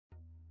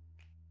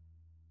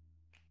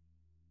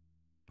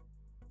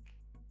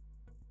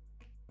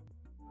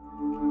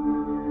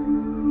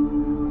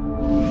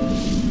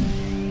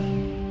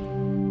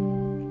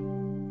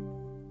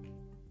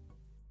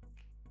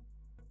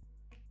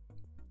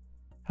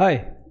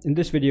Hi, in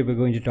this video we're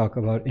going to talk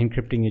about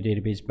encrypting your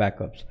database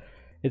backups.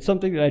 It's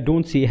something that I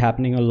don't see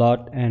happening a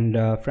lot, and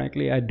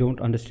frankly I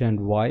don't understand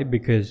why,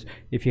 because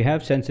if you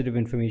have sensitive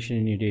information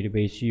in your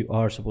database, you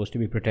are supposed to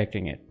be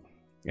protecting it.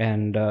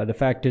 And the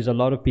fact is, a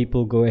lot of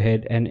people go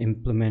ahead and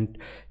implement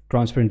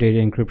transparent data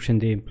encryption.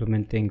 They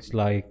implement things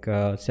like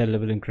cell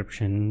level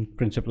encryption,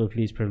 principal of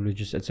least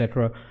privileges,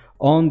 etc.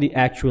 on the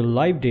actual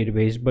live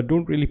database, but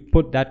don't really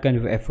put that kind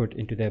of effort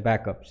into their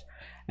backups.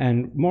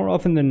 And more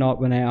often than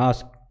not, when I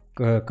ask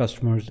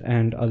customers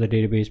and other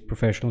database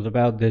professionals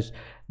about this,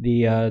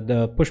 the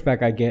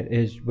pushback I get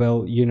is,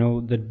 well, you know,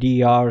 the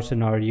DR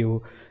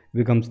scenario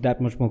becomes that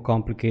much more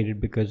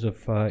complicated because of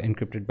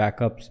encrypted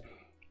backups.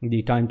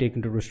 The time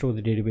taken to restore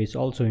the database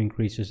also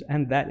increases,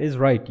 and that is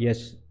right.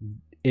 Yes,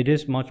 it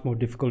is much more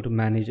difficult to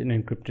manage an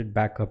encrypted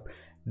backup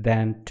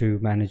than to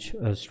manage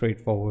a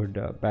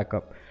straightforward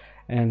backup.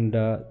 And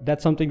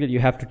that's something that you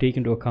have to take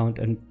into account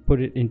and put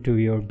it into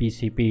your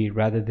BCP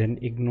rather than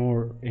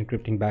ignore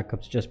encrypting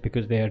backups just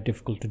because they are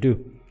difficult to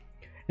do.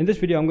 In this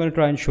video, I'm going to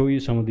try and show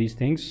you some of these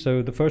things.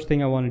 So the first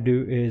thing I want to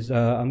do is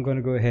I'm going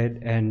to go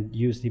ahead and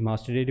use the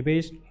master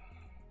database.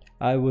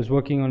 I was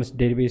working on a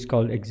database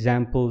called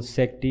example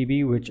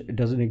secdb, which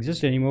doesn't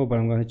exist anymore, but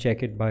I'm going to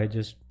check it by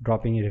just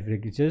dropping it if it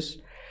exists.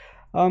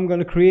 I'm going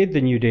to create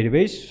the new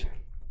database.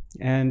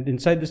 And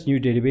inside this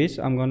new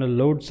database, I'm going to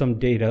load some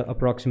data,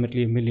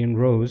 approximately 1 million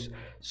rows,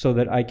 so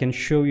that I can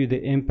show you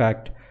the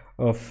impact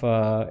of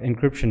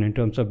encryption in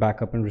terms of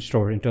backup and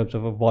restore, in terms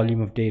of a volume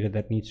of data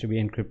that needs to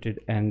be encrypted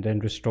and then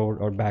restored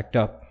or backed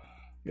up.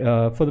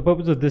 For the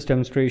purpose of this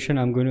demonstration,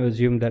 I'm going to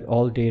assume that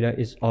all data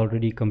is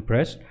already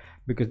compressed,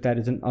 because that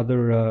is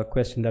another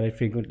question that I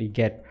frequently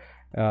get.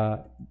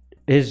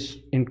 Is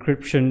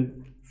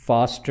encryption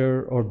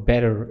faster or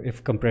better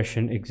if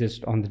compression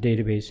exists on the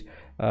database?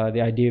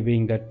 The idea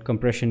being that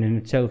compression in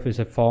itself is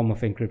a form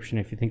of encryption,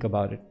 if you think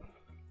about it.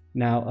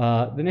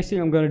 Now, the next thing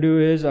I'm going to do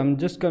is I'm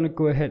just going to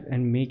go ahead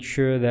and make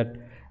sure that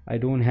I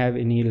don't have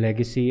any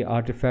legacy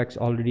artifacts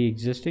already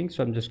existing.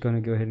 So I'm just going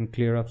to go ahead and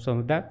clear up some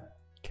of that.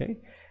 Okay.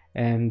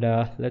 And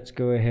let's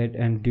go ahead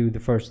and do the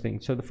first thing.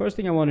 So the first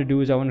thing I want to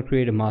do is I want to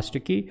create a master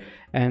key.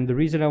 And the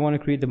reason I want to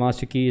create the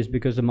master key is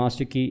because the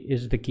master key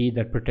is the key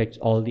that protects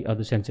all the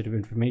other sensitive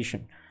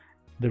information.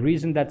 The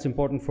reason that's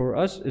important for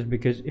us is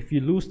because if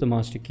you lose the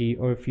master key,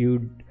 or if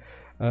you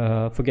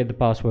forget the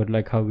password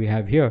like how we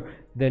have here,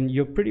 then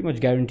you're pretty much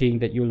guaranteeing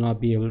that you'll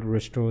not be able to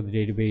restore the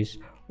database,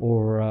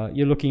 or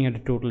you're looking at a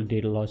total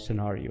data loss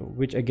scenario,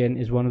 which again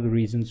is one of the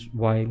reasons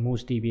why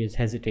most DBAs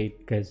hesitate,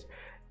 because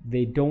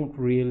they don't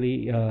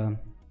really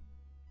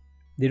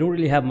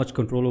have much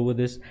control over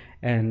this.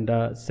 And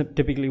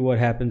typically what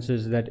happens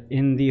is that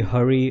in the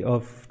hurry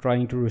of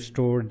trying to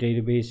restore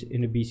database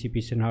in a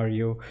BCP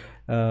scenario,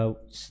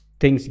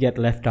 things get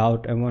left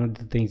out, and one of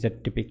the things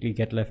that typically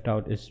get left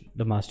out is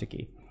the master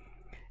key.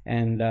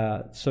 And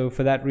so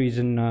for that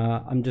reason,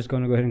 I'm just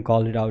going to go ahead and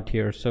call it out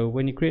here. So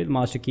when you create the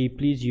master key,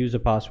 please use a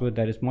password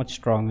that is much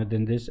stronger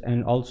than this,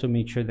 and also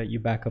make sure that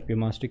you back up your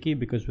master key,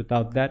 because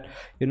without that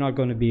you're not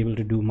going to be able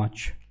to do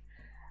much.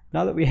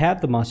 Now that we have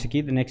the master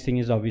key, the next thing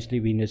is obviously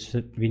we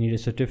need a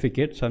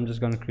certificate. So I'm just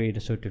going to create a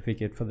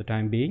certificate for the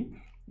time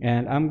being,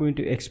 and I'm going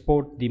to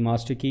export the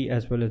master key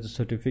as well as the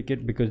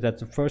certificate, because that's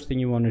the first thing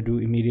you want to do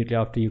immediately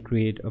after you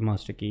create a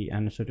master key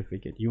and a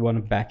certificate. You want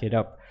to back it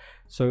up.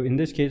 So in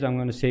this case, I'm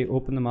going to say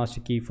open the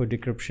master key for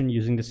decryption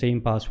using the same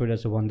password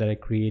as the one that I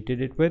created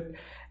it with,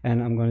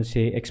 and I'm going to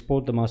say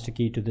export the master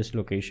key to this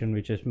location,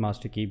 which is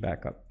master key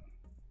backup.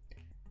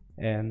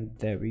 And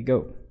there we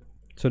go.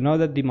 So now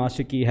that the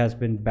master key has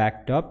been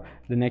backed up,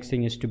 the next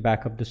thing is to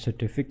back up the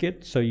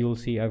certificate. So you'll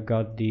see I've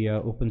got the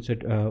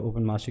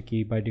open master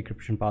key by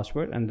decryption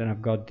password, and then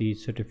I've got the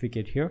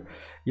certificate here.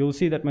 You'll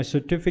see that my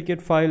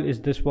certificate file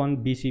is this one,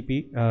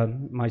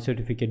 BCP, my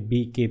certificate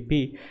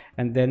BKP,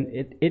 and then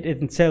it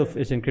itself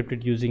is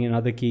encrypted using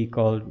another key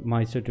called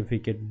my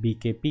certificate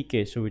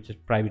BKPK, so which is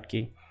private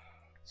key.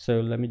 So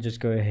let me just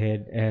go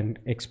ahead and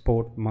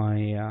export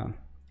my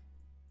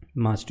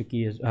master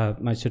key as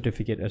my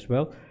certificate as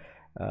well.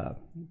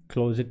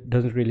 Close it,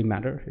 doesn't really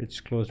matter,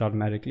 it's closed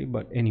automatically.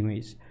 But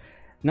anyways,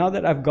 now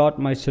that I've got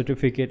my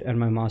certificate and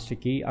my master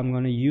key, I'm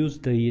going to use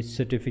the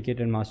certificate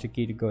and master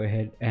key to go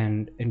ahead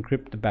and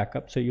encrypt the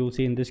backup. So you'll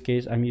see in this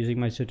case I'm using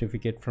my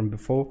certificate from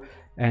before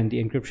and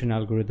the encryption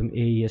algorithm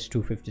AES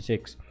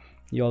 256.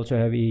 You also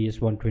have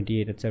AES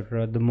 128,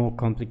 etc. The more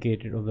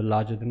complicated or the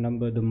larger the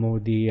number, the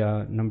more the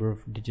number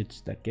of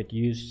digits that get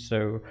used.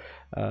 So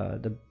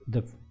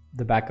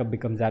the backup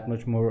becomes that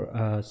much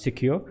more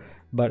secure,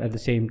 but at the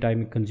same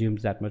time it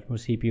consumes that much more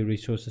CPU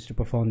resources to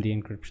perform the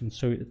encryption.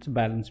 So it's a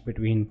balance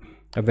between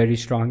a very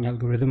strong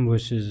algorithm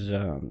versus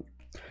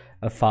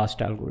a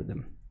fast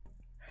algorithm.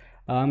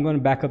 I'm going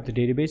to back up the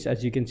database.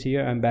 As you can see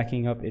here, I'm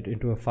backing up it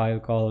into a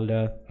file called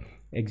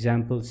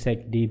example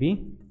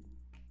secdb.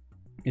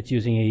 It's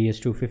using AES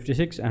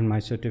 256 and my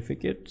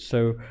certificate.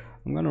 So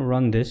I'm going to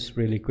run this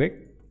really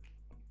quick.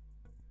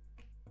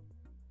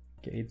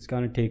 Okay, it's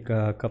going to take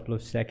a couple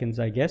of seconds,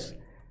 I guess.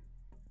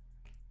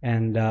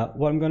 And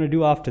what I'm going to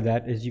do after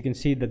that is, you can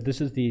see that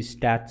this is the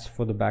stats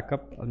for the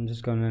backup. I'm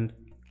just going to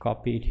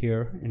copy it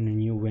here in a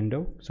new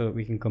window so that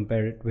we can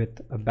compare it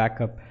with a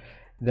backup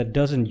that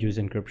doesn't use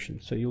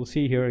encryption. So you'll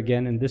see here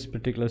again, in this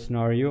particular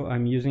scenario,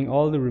 I'm using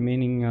all the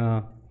remaining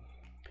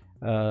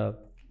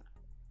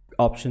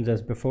options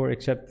as before,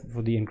 except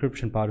for the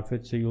encryption part of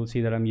it. So you'll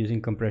see that I'm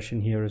using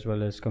compression here as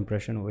well as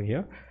compression over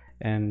here.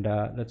 And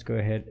let's go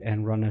ahead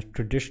and run a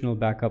traditional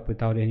backup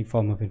without any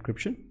form of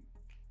encryption.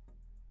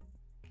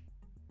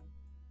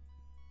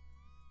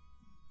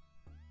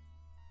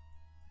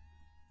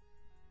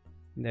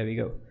 There we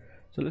go.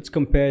 So let's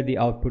compare the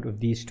output of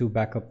these two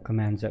backup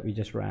commands that we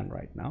just ran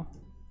right now.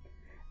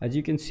 As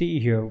you can see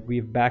here,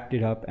 we've backed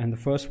it up, and the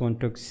first one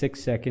took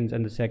 6 seconds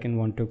and the second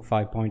one took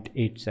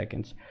 5.8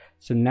 seconds.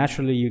 So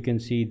naturally you can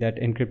see that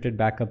encrypted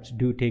backups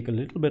do take a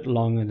little bit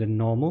longer than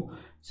normal,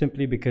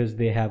 simply because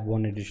they have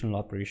one additional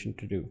operation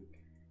to do.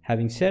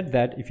 Having said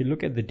that, if you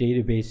look at the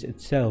database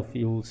itself,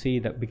 you will see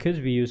that because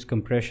we use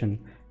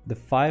compression, the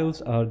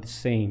files are the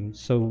same.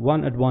 So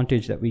one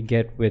advantage that we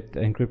get with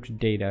encrypted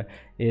data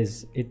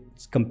is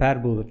it's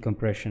compatible with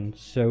compression.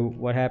 So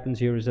what happens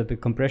here is that the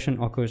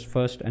compression occurs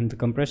first and the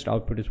compressed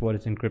output is what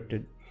is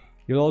encrypted.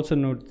 You'll also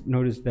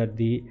notice that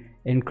the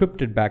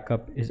encrypted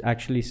backup is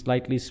actually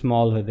slightly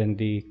smaller than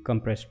the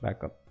compressed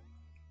backup.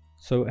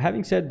 So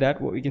having said that,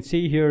 what we can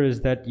see here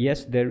is that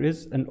yes, there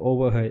is an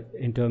overhead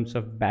in terms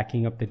of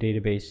backing up the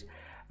database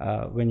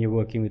when you're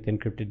working with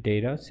encrypted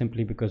data,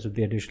 simply because of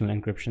the additional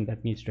encryption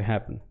that needs to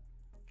happen.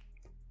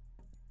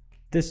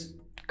 This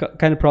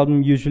kind of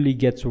problem usually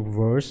gets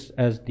worse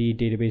as the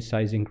database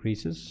size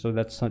increases, so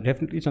that's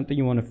definitely something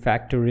you want to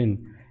factor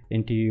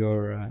into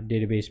your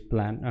database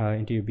plan,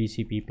 into your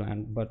BCP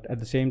plan. But at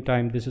the same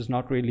time, this is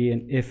not really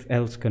an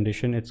if-else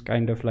condition. It's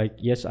kind of like,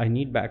 yes, I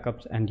need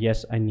backups, and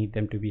yes, I need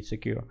them to be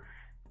secure.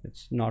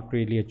 It's not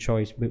really a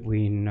choice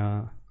between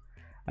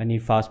I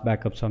need fast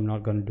backups, so I'm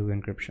not going to do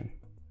encryption.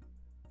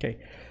 Okay,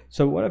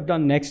 so what I've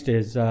done next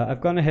is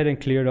I've gone ahead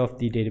and cleared off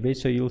the database.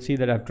 So you'll see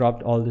that I've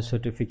dropped all the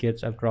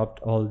certificates, I've dropped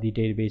all the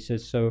databases.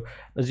 So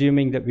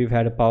assuming that we've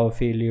had a power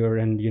failure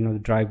and the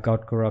drive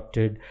got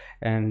corrupted,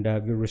 and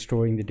we're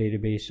restoring the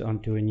database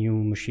onto a new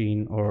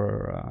machine,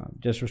 or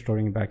just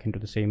restoring it back into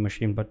the same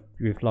machine, but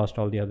we've lost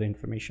all the other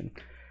information.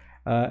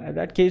 In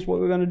that case,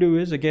 what we're going to do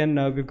is, again,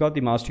 we've got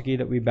the master key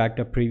that we backed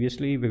up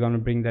previously. We're going to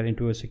bring that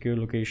into a secure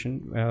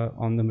location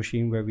on the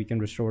machine where we can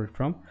restore it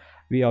from.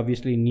 We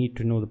obviously need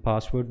to know the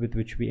password with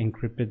which we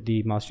encrypted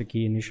the master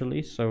key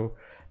initially, so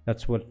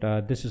that's what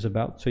this is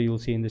about. So you'll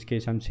see in this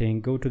case, I'm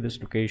saying go to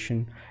this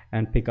location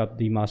and pick up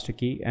the master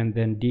key, and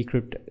then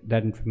decrypt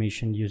that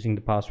information using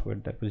the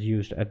password that was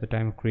used at the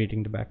time of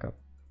creating the backup.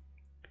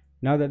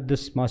 Now that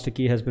this master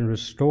key has been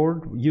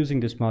restored, using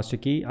this master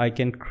key, I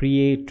can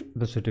create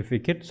the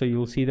certificate. So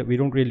you'll see that we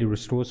don't really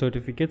restore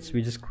certificates,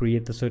 we just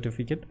create the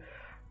certificate.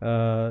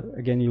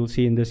 Again, you'll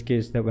see in this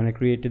case that when I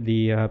created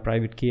the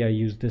private key, I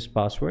used this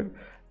password,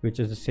 which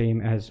is the same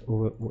as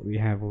what we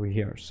have over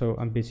here. So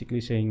I'm basically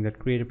saying that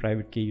create a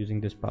private key using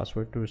this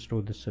password to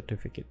restore this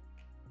certificate.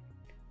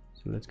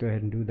 So let's go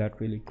ahead and do that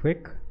really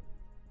quick.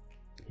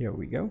 Here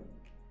we go.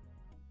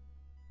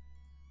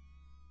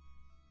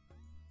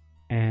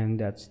 And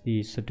that's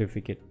the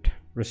certificate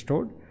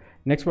restored.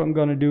 Next, what I'm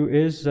going to do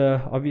is,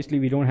 obviously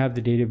we don't have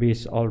the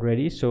database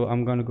already, so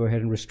I'm going to go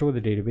ahead and restore the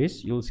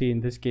database. You'll see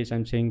in this case,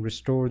 I'm saying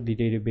restore the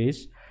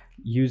database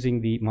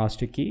using the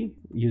master key,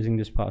 using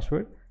this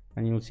password,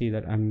 and you'll see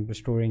that I'm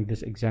restoring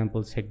this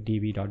example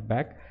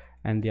secdb.back,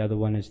 and the other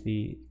one is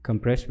the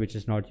compress, which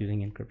is not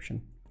using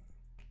encryption.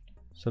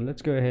 So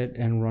let's go ahead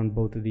and run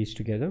both of these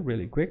together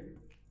really quick.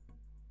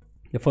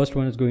 The first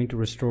one is going to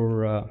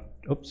restore,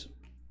 oops.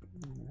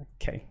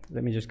 Okay,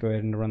 let me just go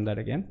ahead and run that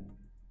again.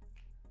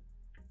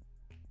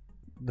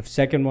 The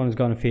second one is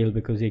going to fail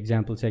because the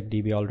example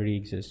secdb already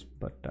exists,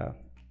 but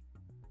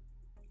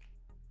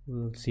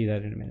we'll see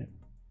that in a minute.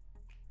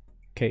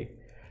 Okay,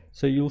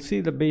 so you'll see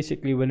that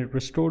basically when it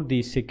restored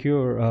the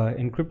secure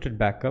encrypted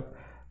backup,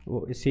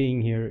 what we're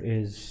seeing here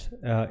is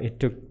it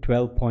took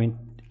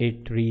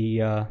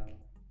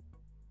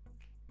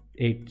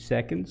 12.838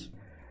 seconds.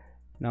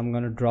 Now I'm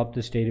going to drop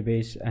this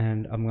database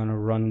and I'm going to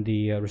run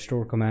the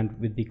restore command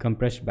with the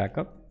compressed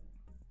backup.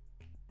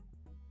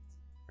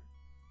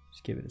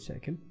 Just give it a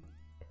second.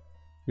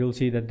 You'll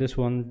see that this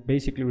one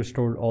basically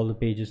restored all the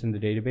pages in the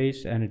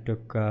database, and it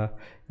took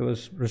it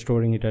was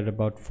restoring it at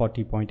about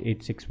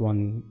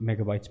 40.861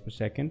 megabytes per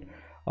second.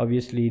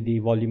 Obviously the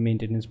volume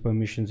maintenance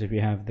permissions, if you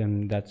have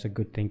them, that's a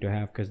good thing to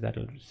have, because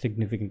that'll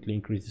significantly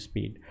increase the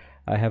speed.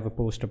 I have a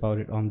post about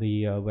it on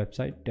the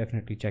website,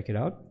 definitely check it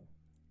out.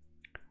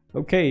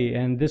 Okay,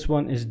 and this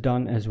one is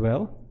done as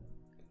well,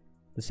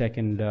 the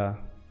second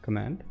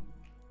command.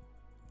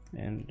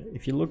 And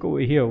if you look over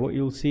here, what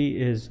you'll see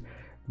is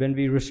when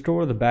we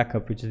restore the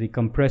backup, which is the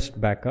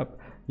compressed backup,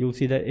 you'll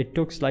see that it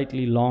took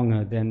slightly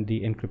longer than the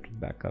encrypted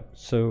backup.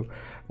 So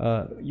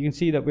you can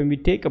see that when we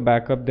take a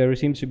backup, there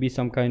seems to be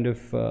some kind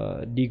of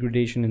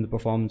degradation in the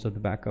performance of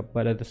the backup,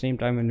 but at the same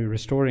time when we're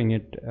restoring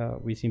it,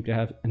 we seem to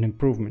have an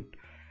improvement.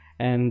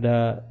 And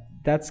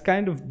that's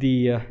kind of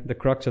the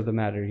crux of the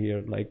matter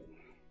here. Like,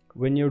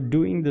 when you're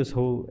doing this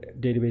whole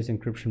database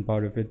encryption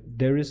part of it,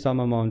 there is some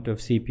amount of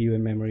CPU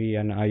and memory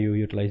and IO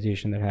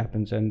utilization that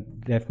happens,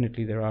 and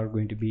definitely there are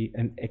going to be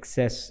an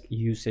excess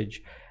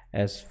usage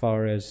as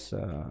far as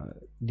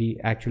the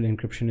actual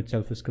encryption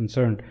itself is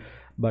concerned.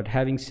 But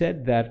having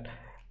said that,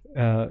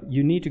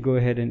 you need to go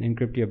ahead and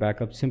encrypt your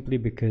backups, simply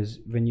because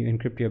when you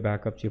encrypt your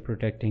backups, you're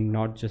protecting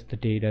not just the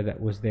data that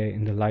was there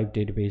in the live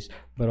database,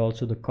 but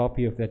also the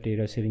copy of that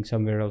data sitting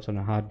somewhere else on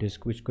a hard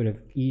disk, which could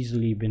have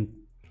easily been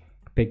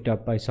picked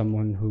up by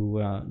someone who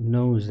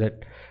knows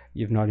that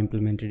you've not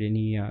implemented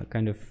any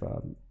kind of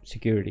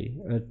security.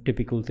 A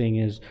typical thing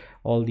is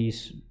all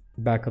these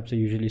backups are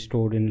usually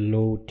stored in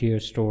low tier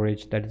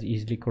storage that is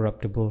easily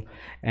corruptible,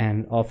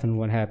 and often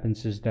what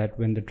happens is that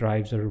when the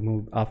drives are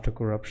removed after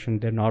corruption,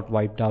 they're not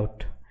wiped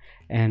out,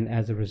 and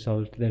as a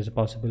result there's a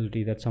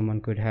possibility that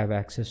someone could have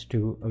access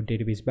to a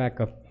database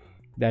backup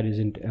that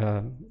isn't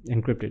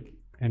encrypted,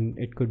 and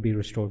it could be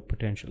restored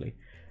potentially.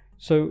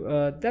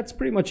 So that's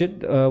pretty much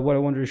it. What I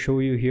wanted to show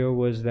you here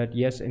was that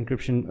yes,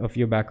 encryption of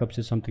your backups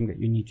is something that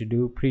you need to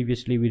do.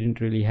 Previously, we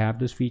didn't really have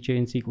this feature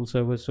in SQL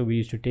Server, so we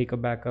used to take a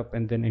backup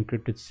and then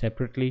encrypt it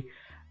separately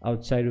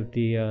outside of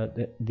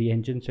the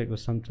engine. So it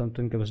was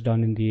something that was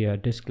done in the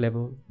disk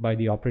level by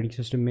the operating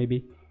system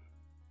maybe.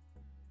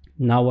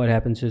 Now what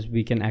happens is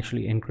we can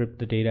actually encrypt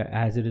the data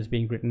as it is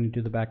being written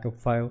into the backup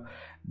file,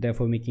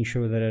 therefore making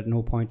sure that at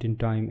no point in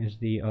time is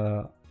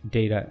the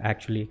data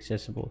actually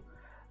accessible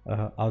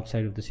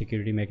outside of the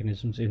security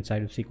mechanisms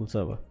inside of SQL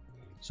Server.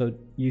 So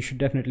you should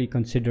definitely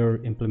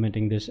consider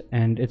implementing this,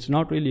 and it's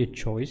not really a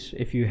choice.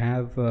 If you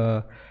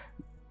have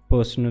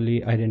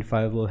personally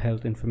identifiable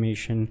health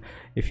information,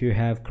 if you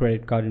have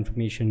credit card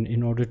information,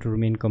 in order to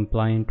remain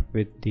compliant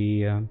with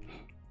the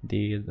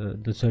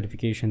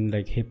certification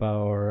like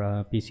HIPAA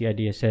or PCI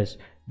DSS,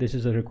 this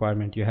is a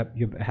requirement. You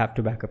have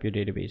to back up your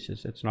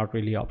databases. It's not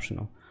really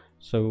optional.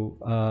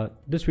 So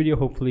this video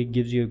hopefully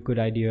gives you a good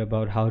idea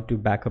about how to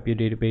back up your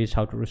database,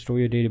 how to restore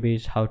your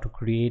database, how to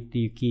create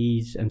the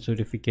keys and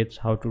certificates,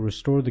 how to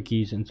restore the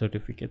keys and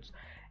certificates,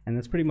 and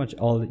that's pretty much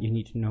all that you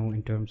need to know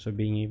in terms of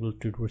being able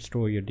to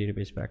restore your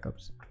database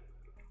backups.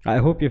 I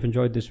hope you've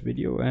enjoyed this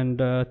video, and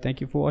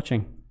thank you for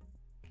watching.